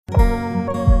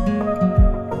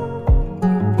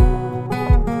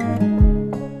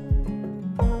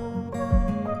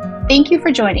Thank you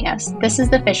for joining us. This is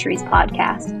the Fisheries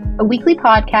Podcast, a weekly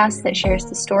podcast that shares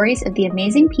the stories of the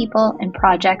amazing people and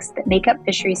projects that make up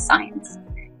fisheries science.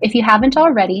 If you haven't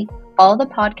already, follow the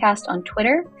podcast on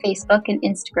Twitter, Facebook, and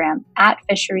Instagram at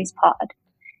FisheriesPod.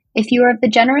 If you are of the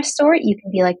generous sort, you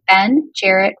can be like Ben,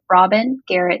 Jarrett, Robin,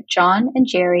 Garrett, John, and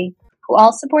Jerry, who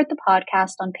all support the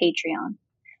podcast on Patreon.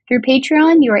 Through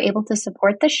Patreon, you are able to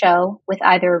support the show with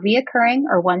either a reoccurring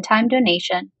or one-time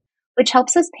donation, which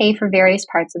helps us pay for various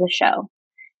parts of the show.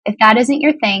 If that isn't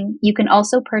your thing, you can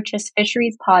also purchase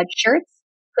Fisheries Pod shirts,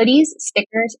 hoodies,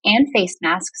 stickers, and face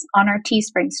masks on our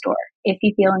Teespring store if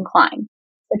you feel inclined.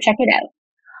 So check it out.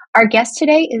 Our guest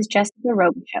today is Jessica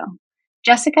Robichaud.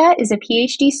 Jessica is a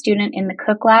PhD student in the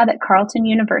Cook Lab at Carleton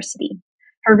University.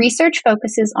 Her research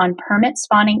focuses on permit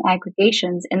spawning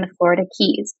aggregations in the Florida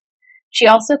Keys. She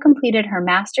also completed her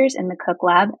master's in the Cook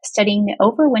Lab, studying the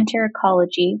overwinter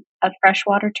ecology of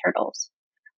freshwater turtles.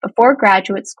 Before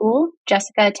graduate school,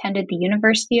 Jessica attended the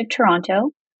University of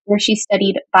Toronto, where she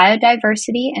studied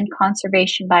biodiversity and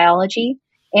conservation biology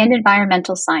and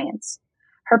environmental science.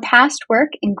 Her past work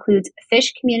includes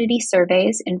fish community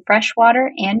surveys in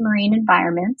freshwater and marine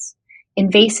environments,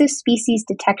 invasive species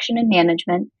detection and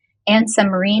management, and some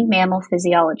marine mammal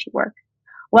physiology work.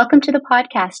 Welcome to the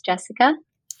podcast, Jessica.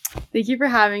 Thank you for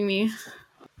having me.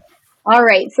 All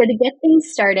right, so to get things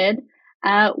started,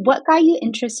 what got you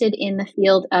interested in the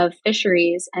field of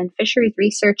fisheries and fisheries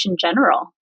research in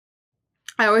general?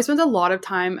 I always spent a lot of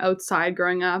time outside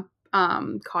growing up,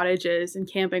 cottages and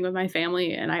camping with my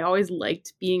family, and I always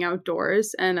liked being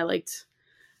outdoors, and I liked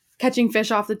catching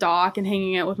fish off the dock and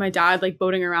hanging out with my dad, like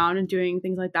boating around and doing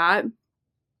things like that.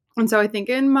 And so I think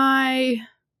in my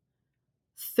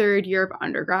third year of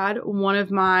undergrad, one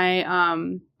of my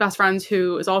best friends,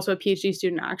 who is also a PhD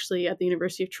student actually at the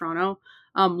University of Toronto,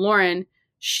 Lauren,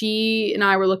 she and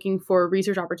I were looking for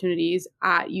research opportunities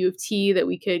at U of T that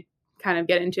we could kind of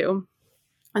get into.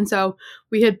 And so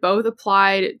we had both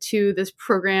applied to this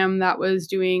program that was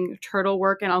doing turtle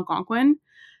work in Algonquin.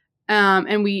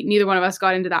 And neither one of us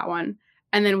got into that one.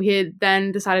 And then we had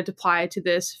then decided to apply to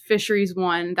this fisheries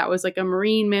one that was like a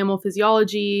marine mammal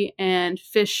physiology and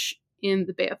fish in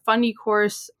the Bay of Fundy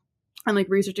course and like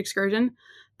research excursion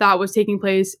that was taking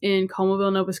place in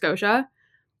Comoville, Nova Scotia.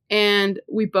 And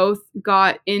we both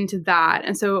got into that.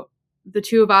 And so the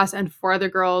two of us and four other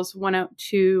girls went out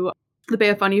to the Bay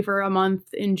of Fundy for a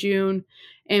month in June.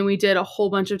 And we did a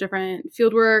whole bunch of different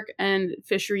fieldwork and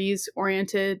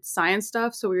fisheries-oriented science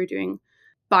stuff. So we were doing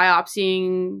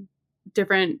biopsying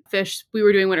different fish. We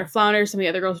were doing winter flounder. Some of the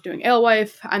other girls were doing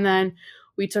alewife. And then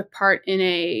we took part in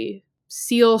a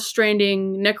seal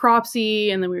stranding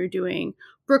necropsy. And then we were doing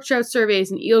brook trout surveys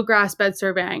and eelgrass bed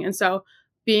surveying. And so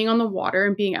being on the water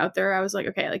and being out there, I was like,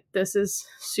 okay, like this is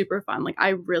super fun. Like I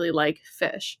really like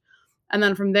fish. And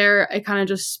then from there, it kind of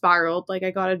just spiraled. Like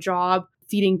I got a job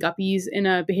feeding guppies in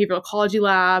a behavioral ecology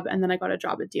lab. And then I got a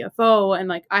job at DFO. And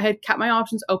like I had kept my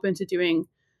options open to doing,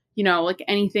 like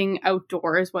anything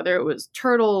outdoors, whether it was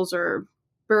turtles or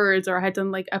birds, or I had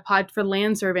done like applied for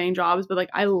land surveying jobs, but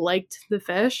like I liked the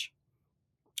fish.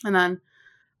 And then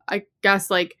I guess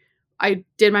like I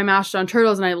did my master's on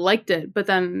turtles and I liked it. But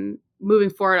then moving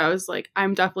forward, I was like,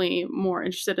 I'm definitely more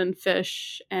interested in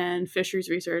fish and fisheries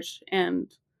research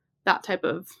and that type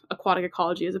of aquatic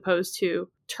ecology as opposed to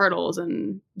turtles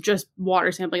and just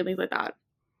water sampling and things like that.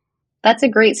 That's a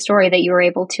great story that you were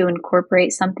able to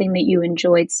incorporate something that you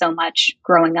enjoyed so much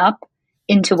growing up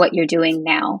into what you're doing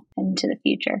now and into the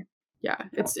future. Yeah,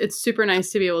 it's super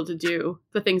nice to be able to do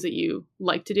the things that you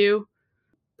like to do,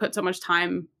 put so much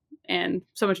time and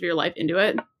so much of your life into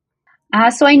it.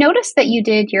 So I noticed that you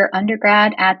did your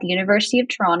undergrad at the University of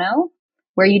Toronto,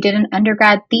 where you did an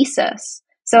undergrad thesis.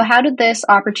 So how did this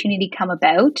opportunity come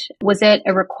about? Was it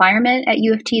a requirement at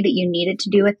U of T that you needed to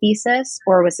do a thesis,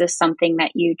 or was this something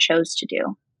that you chose to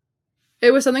do?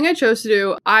 It was something I chose to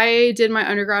do. I did my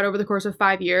undergrad over the course of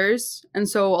 5 years. And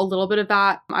so a little bit of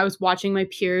that, I was watching my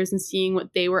peers and seeing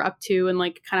what they were up to and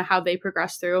like kind of how they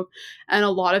progressed through. And a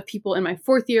lot of people in my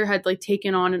fourth year had like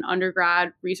taken on an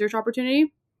undergrad research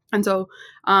opportunity. And so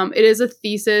it is a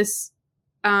thesis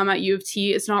at U of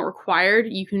T. It's not required.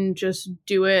 You can just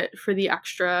do it for the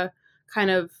extra kind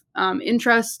of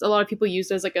interest. A lot of people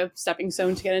use it as like a stepping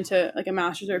stone to get into like a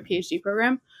master's or a PhD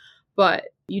program. But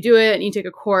you do it and you take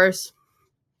a course.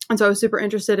 And so I was super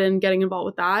interested in getting involved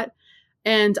with that.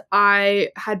 And I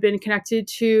had been connected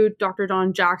to Dr.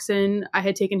 Don Jackson. I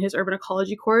had taken his urban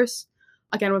ecology course,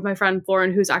 again, with my friend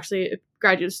Lauren, who's actually a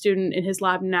graduate student in his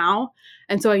lab now.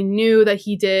 And so I knew that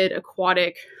he did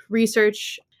aquatic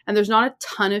research. And there's not a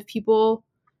ton of people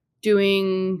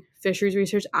doing fisheries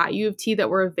research at U of T that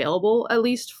were available at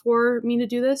least for me to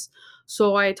do this.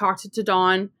 So I talked to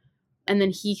Don, and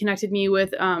then he connected me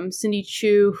with Cindy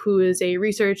Chu, who is a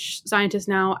research scientist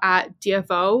now at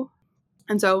DFO.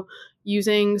 And so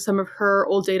using some of her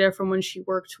old data from when she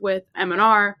worked with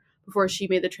MNR before she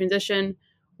made the transition,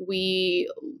 we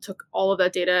took all of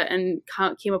that data and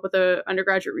came up with an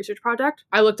undergraduate research project.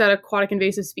 I looked at aquatic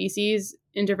invasive species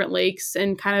in different lakes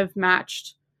and kind of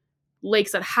matched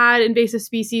lakes that had invasive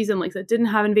species and lakes that didn't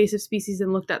have invasive species,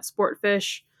 and looked at sport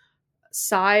fish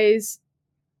size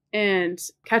and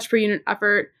catch per unit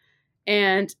effort.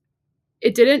 And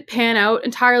it didn't pan out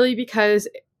entirely because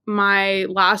my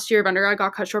last year of undergrad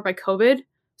got cut short by COVID.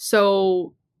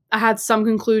 So I had some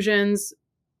conclusions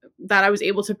that I was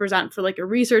able to present for like a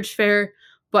research fair,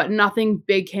 but nothing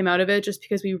big came out of it just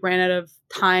because we ran out of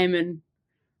time and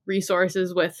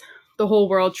resources with the whole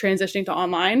world transitioning to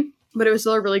online. But it was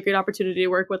still a really great opportunity to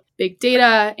work with big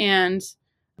data and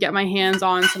get my hands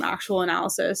on some actual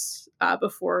analysis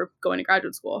before going to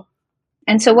graduate school.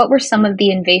 And so what were some of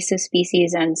the invasive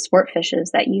species and sport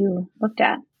fishes that you looked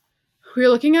at? We were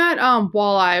looking at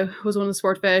walleye was one of the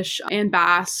sport fish, and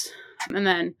bass. And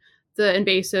then the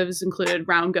invasives included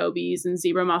round gobies and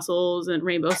zebra mussels and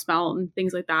rainbow smelt and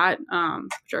things like that,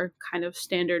 which are kind of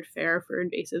standard fare for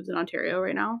invasives in Ontario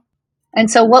right now. And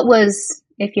so what was,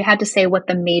 if you had to say what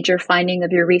the major finding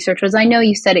of your research was, I know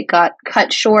you said it got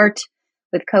cut short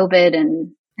with COVID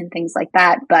and things like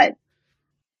that, but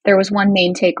there was one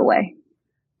main takeaway.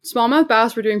 Smallmouth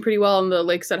bass were doing pretty well in the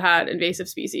lakes that had invasive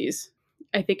species.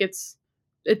 I think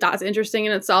that's interesting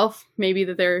in itself, maybe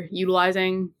that they're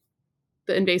utilizing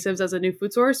the invasives as a new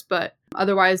food source, but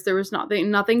otherwise there was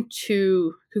nothing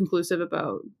too conclusive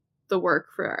about the work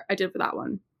I did for that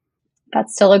one.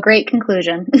 That's still a great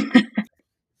conclusion.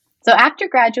 So after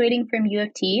graduating from U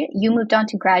of T, you moved on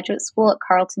to graduate school at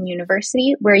Carleton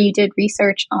University, where you did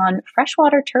research on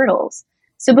freshwater turtles.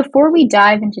 So before we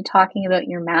dive into talking about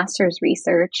your master's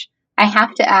research, I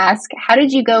have to ask, how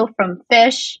did you go from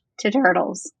fish to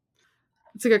turtles?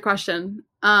 That's a good question.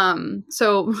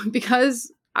 So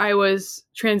because I was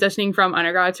transitioning from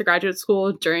undergrad to graduate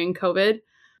school during COVID,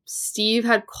 Steve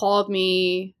had called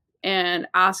me and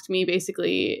asked me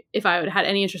basically if I had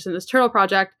any interest in this turtle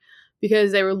project,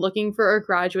 because they were looking for a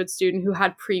graduate student who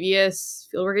had previous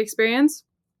fieldwork experience.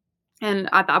 And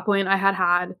at that point, I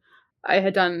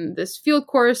had done this field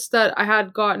course that I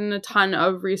had gotten a ton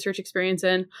of research experience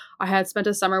in. I had spent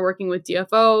a summer working with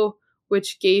DFO,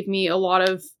 which gave me a lot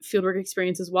of fieldwork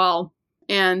experience as well.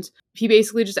 And he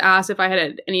basically just asked if I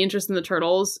had any interest in the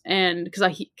turtles, and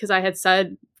because I had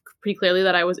said pretty clearly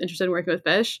that I was interested in working with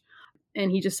fish. And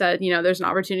he just said, there's an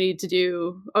opportunity to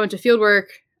do a bunch of field work.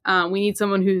 We need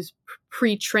someone who's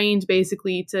pre-trained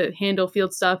basically to handle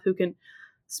field stuff, who can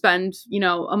spend,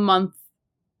 a month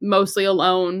mostly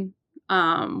alone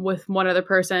with one other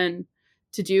person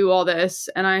to do all this.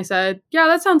 And I said, yeah,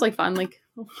 that sounds like fun. Like,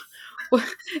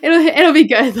 it'll be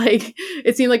good. Like,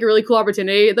 it seemed like a really cool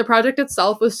opportunity. The project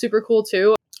itself was super cool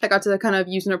too. I got to kind of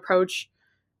use an approach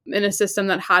in a system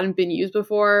that hadn't been used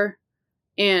before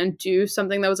and do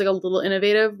something that was like a little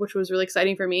innovative, which was really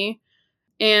exciting for me.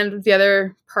 And the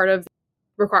other part of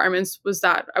requirements was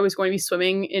that I was going to be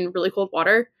swimming in really cold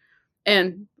water.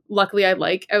 And luckily I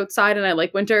like outside and I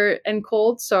like winter and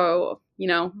cold. So,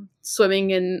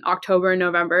 swimming in October and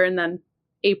November and then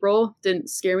April didn't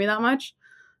scare me that much.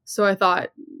 So I thought,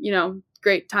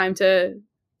 great time to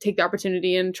take the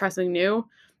opportunity and try something new.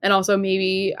 And also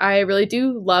maybe I really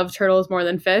do love turtles more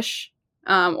than fish.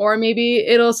 Or maybe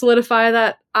it'll solidify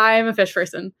that I'm a fish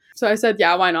person. So I said,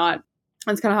 yeah, why not?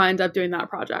 That's kind of how I ended up doing that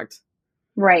project.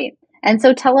 Right. And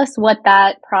so tell us what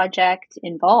that project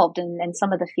involved and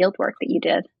some of the field work that you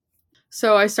did.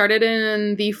 So I started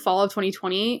in the fall of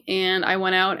 2020, and I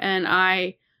went out and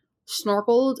I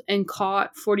snorkeled and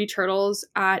caught 40 turtles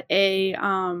at a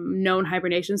known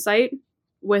hibernation site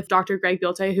with Dr. Greg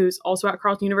Bilte, who's also at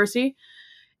Carleton University.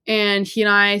 And he and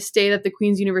I stayed at the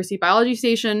Queen's University Biology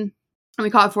Station, and we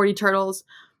caught 40 turtles.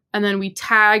 And then we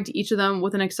tagged each of them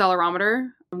with an accelerometer.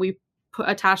 We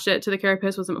attached it to the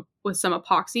carapace with some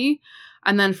epoxy.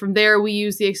 And then from there, we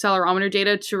used the accelerometer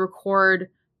data to record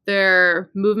their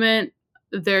movement,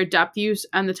 their depth use,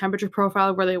 and the temperature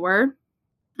profile of where they were.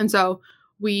 And so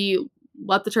we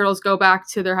let the turtles go back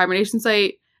to their hibernation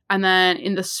site. And then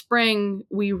in the spring,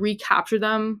 we recaptured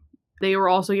them. They were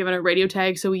also given a radio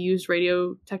tag. So we used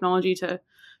radio technology to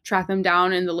track them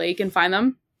down in the lake and find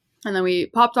them. And then we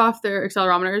popped off their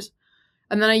accelerometers.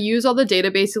 And then I used all the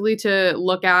data basically to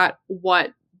look at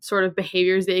what sort of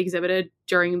behaviors they exhibited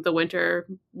during the winter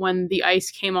when the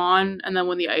ice came on, and then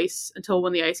until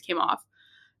when the ice came off.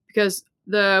 Because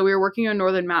We were working on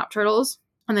northern map turtles,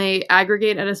 and they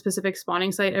aggregate at a specific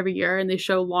spawning site every year, and they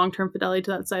show long-term fidelity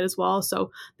to that site as well.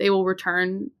 So they will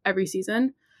return every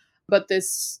season. But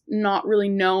this not really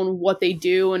known what they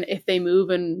do and if they move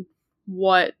and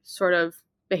what sort of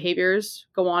behaviors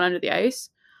go on under the ice.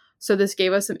 So this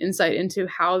gave us some insight into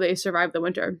how they survive the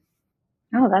winter.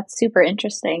 Oh, that's super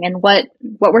interesting. And what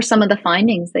were some of the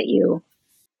findings that you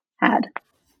had?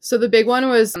 So the big one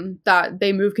was that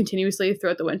they move continuously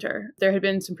throughout the winter. There had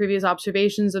been some previous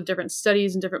observations of different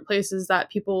studies in different places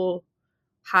that people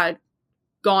had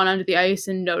gone under the ice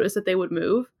and noticed that they would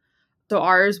move. So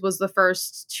ours was the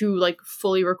first to like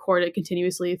fully record it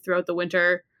continuously throughout the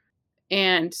winter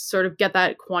and sort of get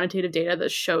that quantitative data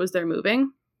that shows they're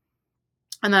moving.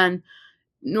 And then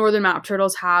northern map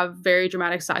turtles have very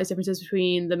dramatic size differences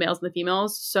between the males and the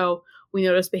females. So we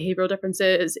noticed behavioral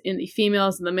differences in the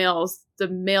females and the males. The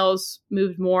males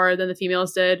moved more than the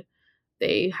females did.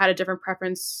 They had a different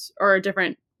preference, or a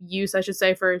different use, I should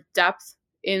say, for depth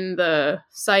in the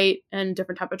site and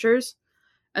different temperatures.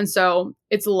 And so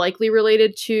it's likely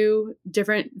related to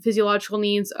different physiological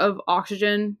needs of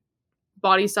oxygen.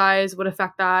 Body size would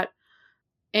affect that.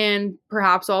 And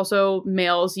perhaps also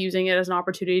males using it as an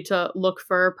opportunity to look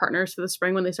for partners for the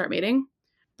spring when they start mating.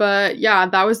 But yeah,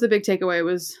 that was the big takeaway,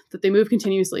 was that they move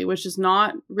continuously, which is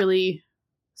not really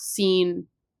seen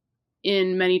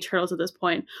in many turtles at this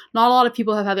point. Not a lot of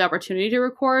people have had the opportunity to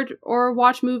record or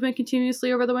watch movement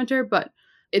continuously over the winter, but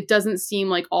it doesn't seem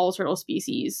like all turtle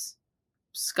species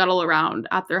scuttle around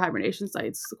at their hibernation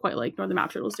sites quite like northern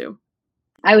map turtles do.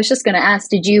 I was just going to ask,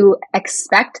 did you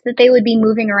expect that they would be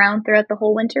moving around throughout the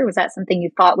whole winter? Was that something you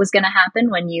thought was going to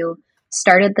happen when you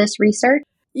started this research?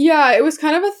 Yeah, it was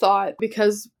kind of a thought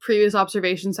because previous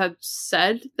observations had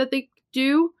said that they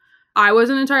do. I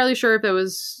wasn't entirely sure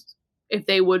if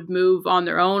they would move on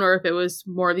their own or if it was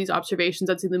more of these observations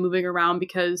that see them moving around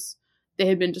because they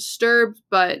had been disturbed.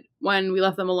 But when we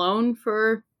left them alone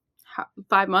for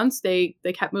 5 months, they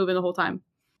kept moving the whole time.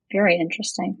 Very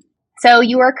interesting. So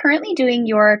you are currently doing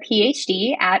your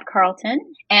PhD at Carleton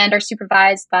and are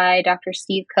supervised by Dr.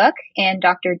 Steve Cook and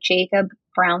Dr. Jacob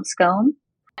Brownscombe.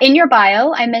 In your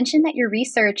bio, I mentioned that your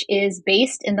research is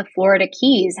based in the Florida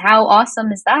Keys. How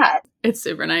awesome is that? It's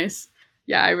super nice.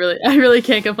 Yeah, I really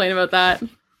can't complain about that.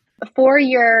 For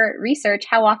your research,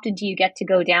 how often do you get to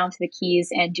go down to the Keys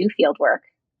and do field work?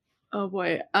 Oh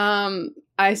boy.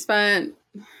 I spent,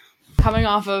 coming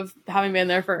off of having been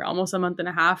there for almost a month and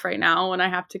a half right now, and I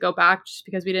have to go back just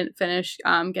because we didn't finish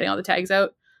getting all the tags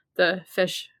out. The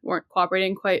fish weren't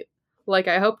cooperating quite like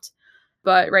I hoped.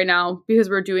 But right now,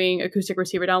 because we're doing acoustic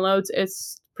receiver downloads,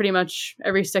 it's pretty much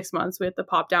every 6 months we have to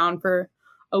pop down for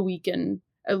a week and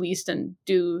at least and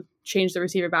change the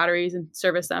receiver batteries and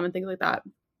service them and things like that.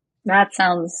 That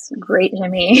sounds great to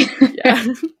me. Yeah.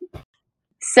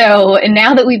 So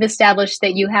now that we've established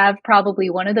that you have probably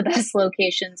one of the best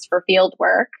locations for field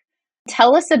work,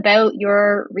 tell us about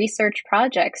your research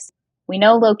projects. We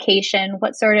know location.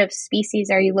 What sort of species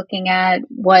are you looking at?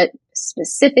 What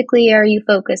specifically are you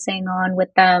focusing on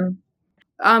with them?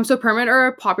 So permit are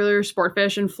a popular sport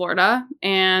fish in Florida,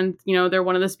 and they're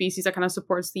one of the species that kind of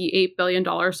supports the $8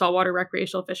 billion saltwater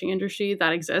recreational fishing industry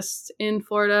that exists in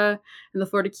Florida and the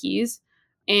Florida Keys.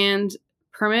 And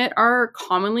permit are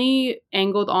commonly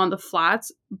angled on the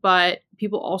flats, but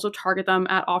people also target them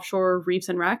at offshore reefs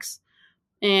and wrecks.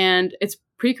 And it's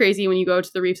pretty crazy when you go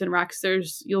to the reefs and wrecks.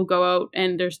 You'll go out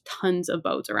and there's tons of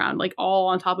boats around, like all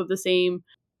on top of the same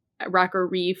wreck or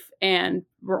reef, and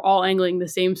we're all angling the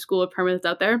same school of permit that's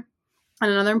out there.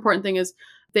 And another important thing is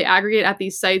they aggregate at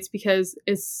these sites because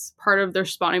it's part of their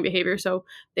spawning behavior. So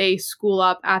they school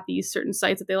up at these certain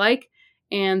sites that they like,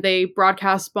 and they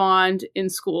broadcast spawned in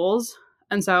schools.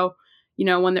 And so,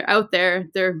 when they're out there,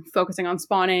 they're focusing on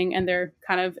spawning and they're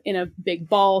kind of in a big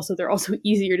ball. So they're also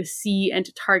easier to see and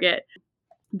to target.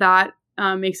 That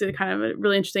makes it kind of a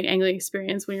really interesting angling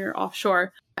experience when you're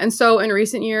offshore. And so in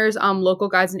recent years, local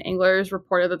guides and anglers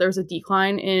reported that there was a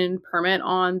decline in permit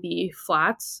on the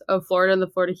flats of Florida and the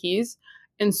Florida Keys.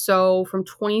 And so from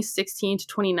 2016 to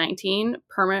 2019,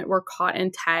 permit were caught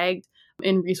and tagged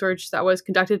in research that was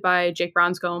conducted by Jake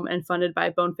Brownscombe and funded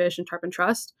by Bonefish and Tarpon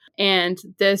Trust. And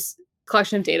this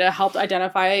collection of data helped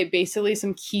identify basically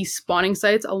some key spawning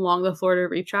sites along the Florida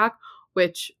reef track,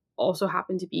 which also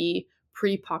happened to be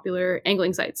pretty popular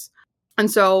angling sites. And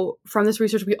so from this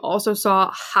research, we also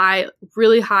saw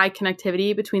really high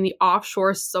connectivity between the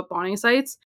offshore spawning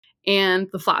sites and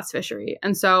the flats fishery.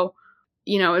 And so,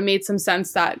 it made some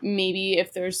sense that maybe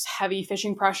if there's heavy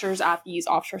fishing pressures at these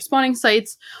offshore spawning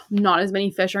sites, not as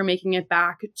many fish are making it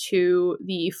back to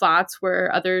the flats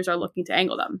where others are looking to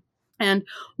angle them. And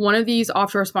one of these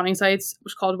offshore spawning sites,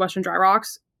 which is called Western Dry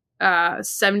Rocks,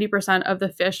 70% of the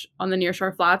fish on the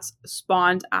nearshore flats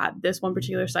spawned at this one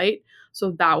particular site.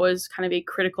 So that was kind of a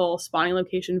critical spawning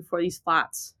location for these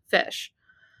flats fish.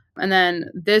 And then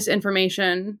this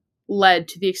information led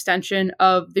to the extension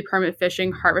of the permit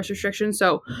fishing harvest restriction.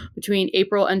 So between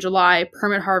April and July,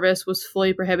 permit harvest was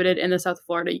fully prohibited in the South of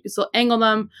Florida. You could still angle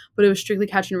them, but it was strictly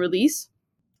catch and release.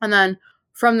 And then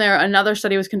from there, another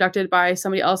study was conducted by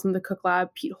somebody else in the Cook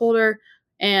Lab, Pete Holder,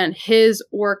 and his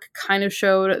work kind of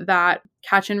showed that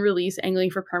catch and release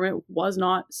angling for permit was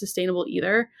not sustainable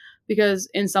either, because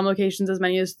in some locations, as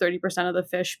many as 30% of the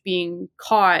fish being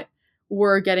caught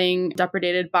were getting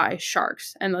depredated by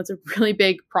sharks. And that's a really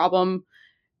big problem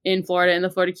in Florida, in the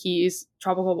Florida Keys,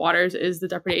 tropical waters, is the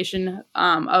depredation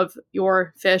of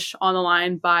your fish on the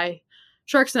line by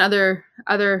sharks and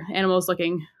other animals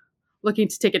looking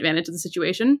to take advantage of the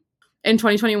situation. In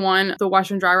 2021, the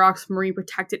Western Dry Rocks Marine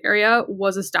Protected Area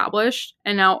was established,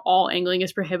 and now all angling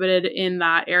is prohibited in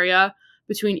that area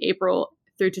between April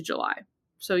through to July.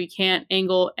 So you can't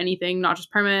angle anything, not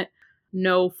just permit,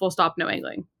 no full stop, no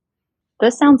angling.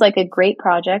 This sounds like a great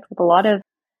project with a lot of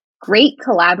great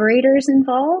collaborators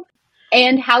involved.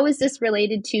 And how is this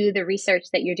related to the research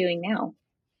that you're doing now?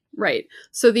 Right.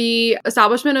 So the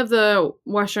establishment of the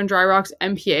Western Dry Rocks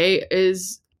MPA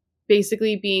is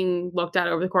basically being looked at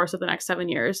over the course of the next 7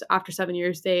 years. After 7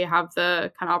 years, they have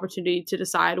the kind of opportunity to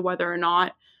decide whether or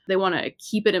not they want to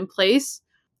keep it in place.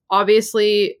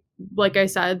 Obviously, like I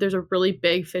said, there's a really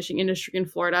big fishing industry in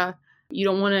Florida. You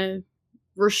don't want to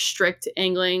restrict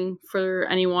angling for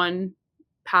anyone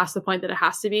past the point that it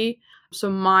has to be. So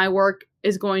my work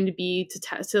is going to be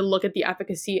to look at the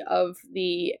efficacy of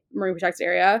the Marine Protected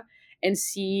Area and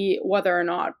see whether or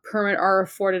not permit are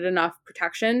afforded enough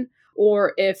protection,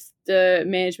 or if the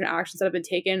management actions that have been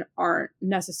taken aren't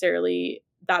necessarily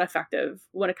that effective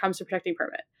when it comes to protecting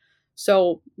permit.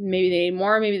 So maybe they need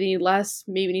more, maybe they need less,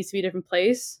 maybe it needs to be a different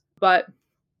place. But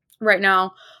right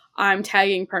now, I'm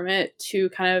tagging permit to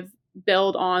kind of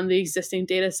build on the existing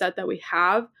data set that we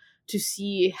have to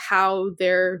see how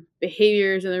their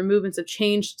behaviors and their movements have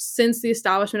changed since the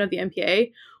establishment of the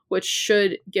MPA, which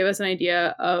should give us an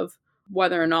idea of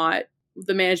whether or not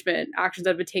the management actions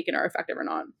that have been taken are effective or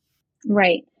not.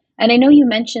 Right. And I know you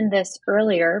mentioned this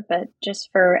earlier, but just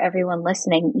for everyone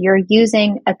listening, you're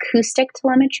using acoustic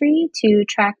telemetry to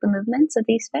track the movements of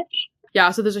these fish?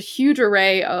 Yeah, so there's a huge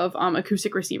array of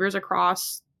acoustic receivers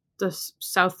across the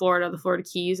South Florida, the Florida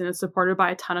Keys, and it's supported by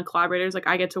a ton of collaborators. Like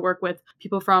I get to work with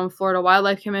people from Florida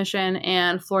Wildlife Commission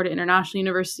and Florida International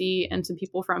University and some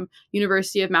people from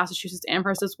University of Massachusetts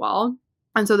Amherst as well.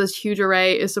 And so this huge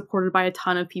array is supported by a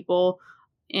ton of people,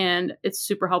 and it's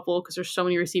super helpful because there's so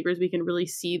many receivers. We can really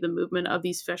see the movement of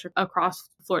these fish across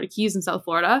Florida Keys and South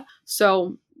Florida.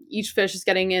 So each fish is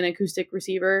getting an acoustic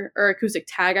receiver, or acoustic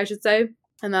tag, I should say.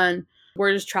 And then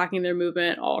we're just tracking their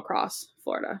movement all across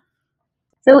Florida.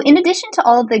 So in addition to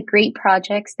all of the great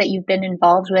projects that you've been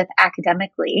involved with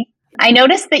academically, I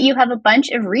noticed that you have a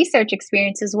bunch of research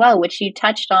experience as well, which you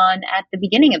touched on at the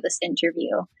beginning of this interview.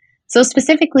 So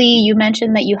specifically, you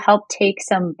mentioned that you helped take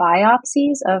some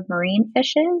biopsies of marine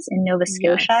fishes in Nova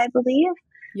Scotia, yes. I believe.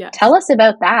 Yes. Tell us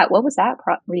about that. What was that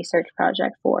research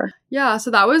project for? Yeah, so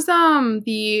that was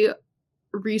the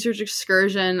research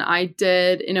excursion I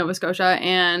did in Nova Scotia,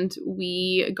 and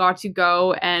we got to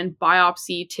go and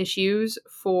biopsy tissues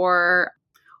for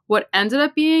what ended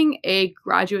up being a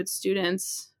graduate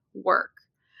student's work.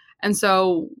 And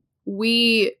so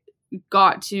we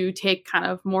got to take kind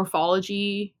of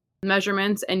morphology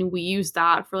measurements, and we used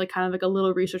that for kind of a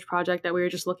little research project that we were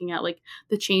just looking at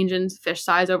the change in fish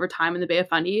size over time in the Bay of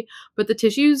Fundy. But the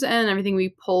tissues and everything we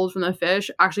pulled from the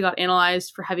fish actually got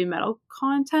analyzed for heavy metal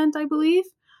content, I believe.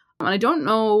 And I don't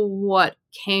know what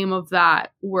came of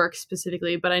that work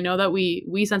specifically, but I know that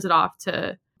we sent it off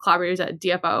to collaborators at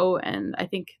DFO, and I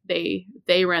think they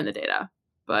ran the data.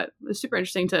 But it was super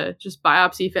interesting to just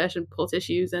biopsy fish and pull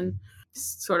tissues and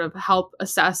sort of help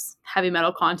assess heavy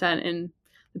metal content in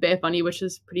the Bay of Fundy, which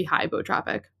is pretty high boat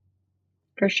traffic.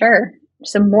 For sure.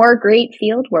 Some more great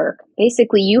field work.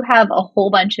 Basically, you have a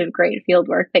whole bunch of great field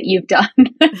work that you've done.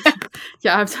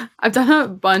 Yeah, I've done a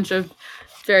bunch of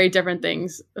very different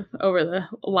things over the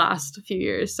last few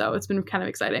years, so it's been kind of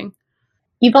exciting.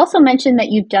 You've also mentioned that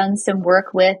you've done some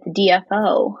work with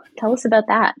DFO. Tell us about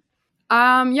that.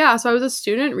 Yeah, so I was a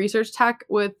student research tech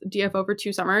with DFO for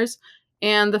 2 summers.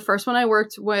 And the first one I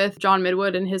worked with John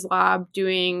Midwood in his lab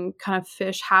doing kind of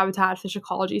fish habitat, fish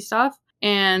ecology stuff.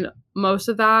 And most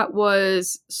of that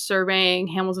was surveying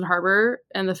Hamilton Harbor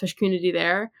and the fish community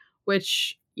there,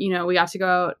 which, we got to go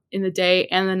out in the day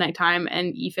and the nighttime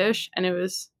and e-fish. And it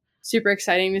was super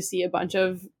exciting to see a bunch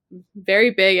of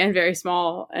very big and very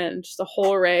small and just a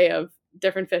whole array of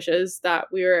different fishes that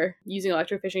we were using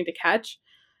electrofishing to catch.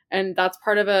 And that's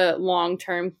part of a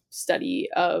long-term study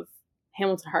of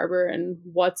Hamilton Harbor and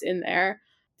what's in there.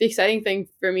 The exciting thing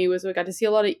for me was we got to see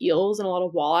a lot of eels and a lot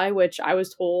of walleye, which I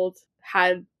was told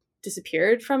had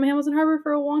disappeared from Hamilton Harbor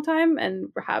for a long time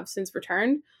and have since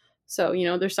returned. So,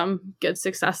 there's some good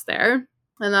success there.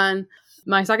 And then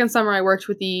my second summer, I worked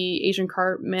with the Asian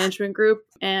carp management group,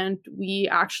 and we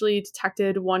actually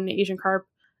detected one Asian carp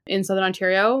in Southern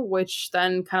Ontario, which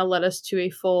then kind of led us to a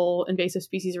full invasive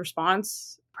species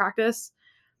response practice.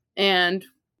 And,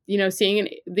 seeing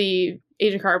the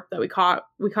Asian carp that we caught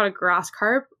a grass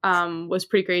carp, was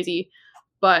pretty crazy.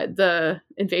 But the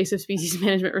invasive species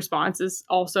management response is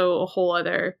also a whole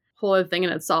other thing in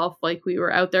itself. Like, we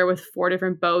were out there with 4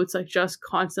 different boats, like just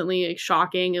constantly like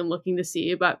shocking and looking to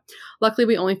see. But luckily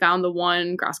we only found the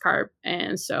one grass carp.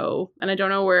 And I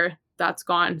don't know where that's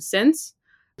gone since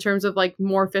in terms of like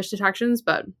more fish detections.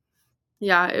 But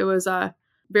yeah, it was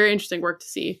very interesting work to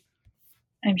see.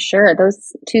 I'm sure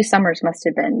those 2 summers must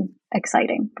have been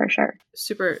exciting for sure.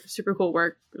 Super, super cool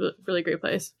work. Really great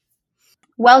place.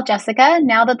 Well, Jessica,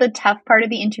 now that the tough part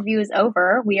of the interview is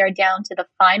over, we are down to the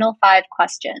final 5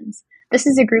 questions. This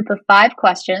is a group of 5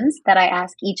 questions that I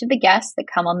ask each of the guests that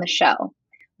come on the show.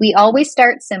 We always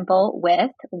start simple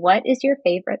with, what is your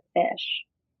favorite fish?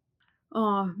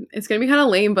 Oh, it's going to be kind of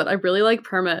lame, but I really like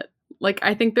permit. Like,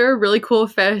 I think they're a really cool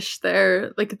fish.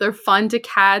 They're fun to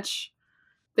catch.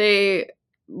 They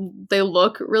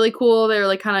look really cool. They're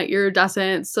like kind of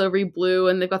iridescent, silvery blue,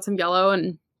 and they've got some yellow.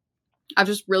 And I've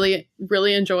just really,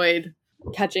 really enjoyed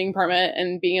catching permit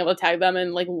and being able to tag them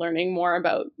and like learning more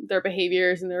about their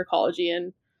behaviors and their ecology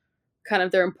and kind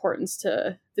of their importance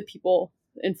to the people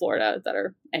in Florida that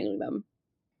are angling them.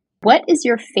 What is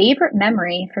your favorite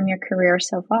memory from your career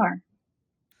so far?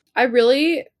 I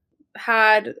really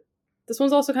had, this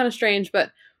one's also kind of strange,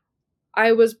 but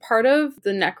I was part of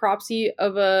the necropsy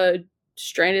of a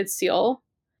stranded seal,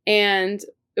 and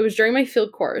it was during my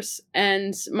field course,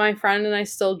 and my friend and I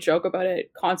still joke about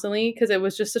it constantly because it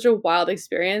was just such a wild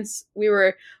experience. We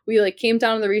came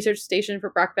down to the research station for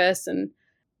breakfast, and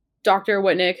Dr.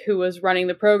 Whitnick, who was running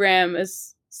the program,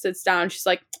 sits down. She's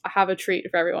like, I have a treat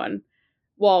for everyone.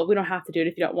 Well, we don't have to do it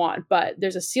if you don't want, but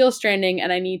there's a seal stranding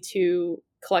and I need to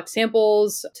collect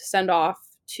samples to send off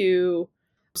to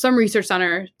some research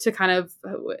center to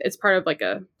it's part of like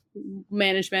a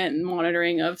management and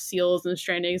monitoring of seals and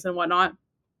strandings and whatnot.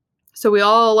 So we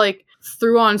all like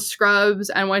threw on scrubs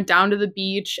and went down to the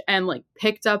beach and like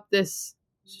picked up this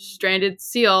stranded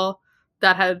seal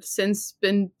that had since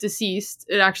been deceased.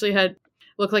 It actually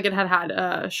looked like it had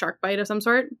a shark bite of some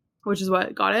sort, which is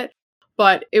what got it.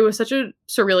 But it was such a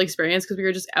surreal experience because we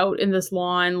were just out in this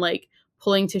lawn, like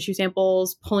pulling tissue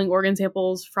samples, pulling organ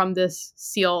samples from this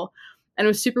seal. And it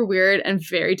was super weird and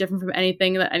very different from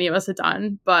anything that any of us had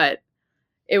done. But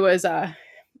it was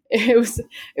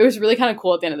really kind of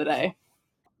cool at the end of the day.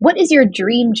 What is your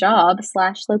dream job /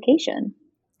 location?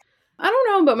 I don't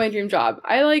know about my dream job.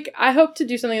 I hope to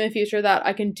do something in the future that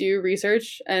I can do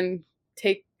research and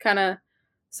take kind of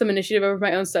some initiative over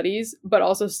my own studies, but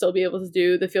also still be able to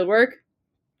do the field work.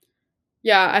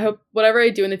 Yeah, I hope whatever I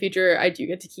do in the future, I do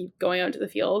get to keep going out into the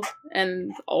field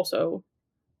and also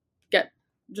get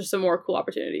just some more cool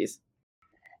opportunities.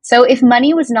 So if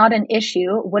money was not an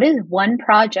issue, what is one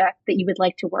project that you would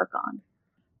like to work on?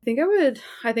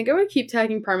 I think I would keep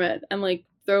tagging permit and like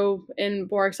throw in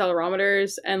more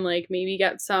accelerometers and like maybe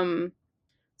get something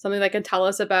that can tell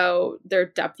us about their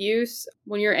depth use.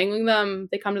 When you're angling them,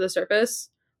 they come to the surface,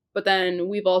 but then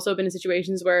we've also been in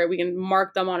situations where we can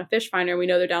mark them on a fish finder. We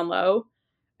know they're down low,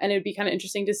 and it'd be kind of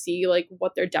interesting to see like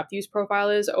what their depth use profile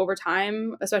is over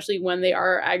time, especially when they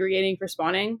are aggregating for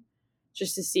spawning,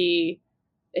 just to see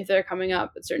if they're coming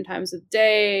up at certain times of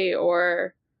day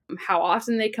or how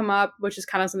often they come up, which is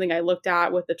kind of something I looked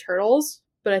at with the turtles.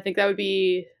 But I think that would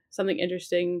be something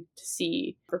interesting to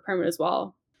see for permit as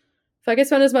well. If I could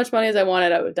spend as much money as I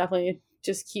wanted, I would definitely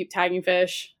just keep tagging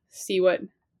fish, see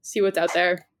what's out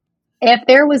there. If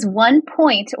there was one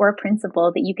point or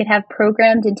principle that you could have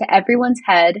programmed into everyone's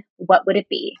head, what would it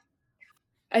be?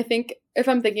 I think if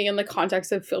I'm thinking in the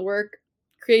context of fieldwork,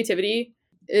 creativity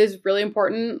is really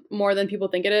important, more than people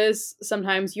think it is.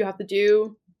 Sometimes you have to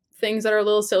do things that are a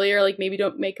little sillier, like maybe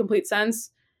don't make complete sense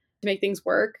to make things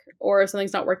work, or if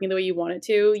something's not working the way you want it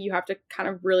to, you have to kind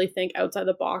of really think outside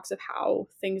the box of how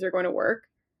things are going to work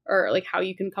or like how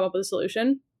you can come up with a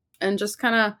solution. And just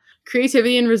kind of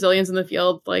creativity and resilience in the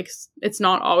field, like it's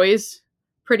not always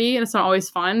pretty and it's not always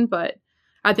fun, but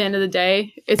at the end of the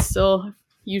day, it's still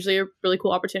usually a really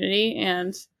cool opportunity.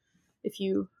 And if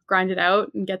you grind it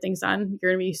out and get things done,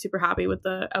 you're going to be super happy with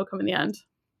the outcome in the end.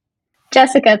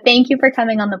 Jessica, thank you for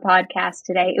coming on the podcast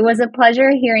today. It was a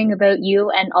pleasure hearing about you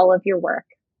and all of your work.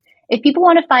 If people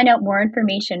want to find out more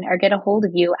information or get a hold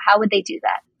of you, how would they do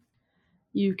that?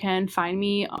 You can find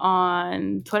me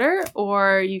on Twitter,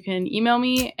 or you can email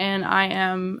me, and I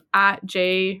am at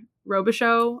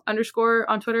Robichaud _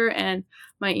 on Twitter, and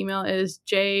my email is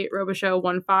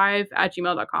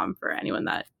jrobichaud15@gmail.com for anyone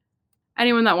that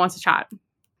wants to chat.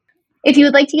 If you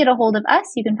would like to get a hold of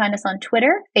us, you can find us on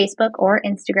Twitter, Facebook, or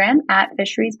Instagram at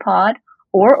FisheriesPod,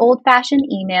 or old-fashioned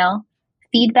email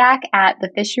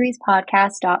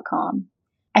feedback@thefisheriespodcast.com.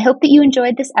 I hope that you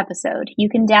enjoyed this episode. You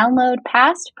can download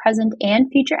past, present, and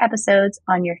future episodes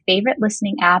on your favorite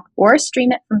listening app or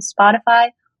stream it from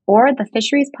Spotify or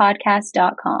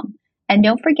thefisheriespodcast.com. And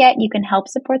don't forget, you can help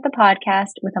support the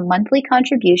podcast with a monthly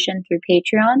contribution through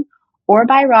Patreon or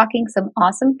by rocking some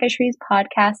awesome Fisheries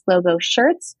Podcast logo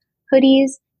shirts,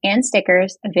 hoodies, and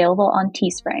stickers available on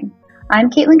Teespring. I'm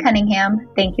Caitlin Cunningham.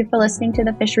 Thank you for listening to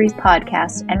the Fisheries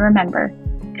Podcast. And remember,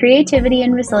 creativity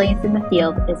and resilience in the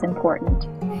field is important.